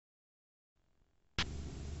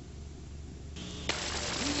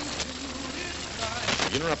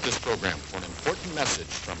We interrupt this program for an important message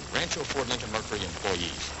from Rancho Ford Lincoln Mercury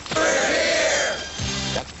employees. We're here!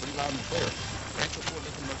 That's pretty loud and clear. Rancho Ford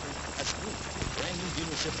Lincoln Mercury has moved to a brand new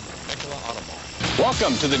dealership in Temecula Auto Mall.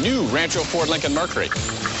 Welcome to the new Rancho Ford Lincoln Mercury.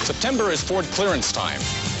 September is Ford clearance time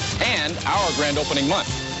and our grand opening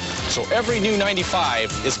month. So every new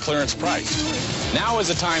 95 is clearance priced. Now is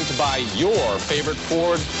the time to buy your favorite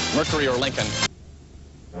Ford, Mercury, or Lincoln.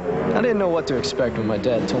 I didn't know what to expect when my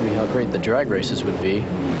dad told me how great the drag races would be.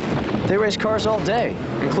 They race cars all day,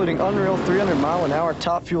 including unreal 300-mile-an-hour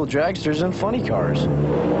top-fuel dragsters and funny cars.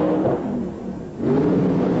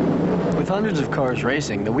 With hundreds of cars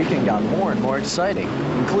racing, the weekend got more and more exciting,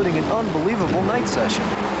 including an unbelievable night session.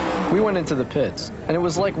 We went into the pits, and it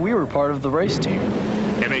was like we were part of the race team.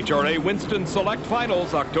 NHRA Winston Select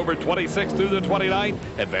Finals, October 26th through the 29th.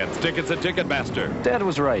 Advance tickets at Ticketmaster. Dad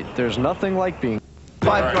was right. There's nothing like being...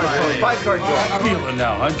 Five card draw. Feeling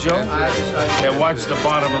now, huh, Joe? Yeah, watch the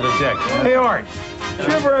bottom of the deck. Hey, Art, did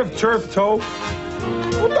you ever have turf toe?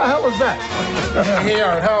 What the hell is that? Hey,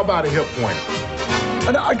 Art, how about a hip point?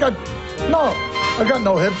 I got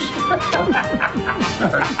no hips.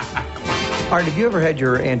 Art, have you ever had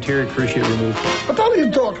your anterior cruciate removed? What the hell are you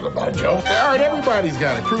talking about, Joe? Hey, Art, everybody's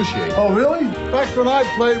got a cruciate. Oh, really? Back when I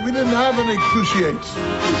played, we didn't have any cruciates.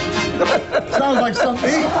 Sounds like something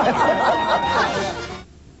to eat.